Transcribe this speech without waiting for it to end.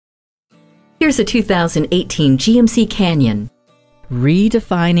Here's a 2018 GMC Canyon.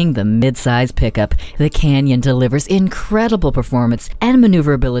 Redefining the midsize pickup, the Canyon delivers incredible performance and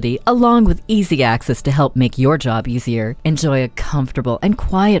maneuverability along with easy access to help make your job easier. Enjoy a comfortable and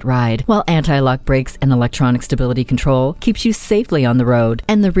quiet ride while anti-lock brakes and electronic stability control keeps you safely on the road,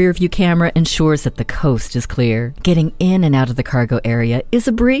 and the rear view camera ensures that the coast is clear. Getting in and out of the cargo area is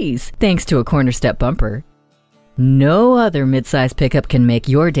a breeze thanks to a corner step bumper. No other midsize pickup can make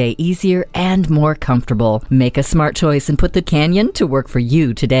your day easier and more comfortable. Make a smart choice and put the Canyon to work for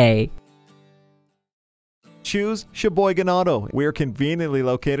you today. Choose Sheboygan Auto. We're conveniently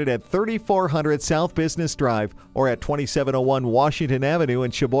located at 3400 South Business Drive or at 2701 Washington Avenue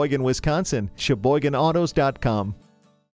in Sheboygan, Wisconsin. SheboyganAutos.com.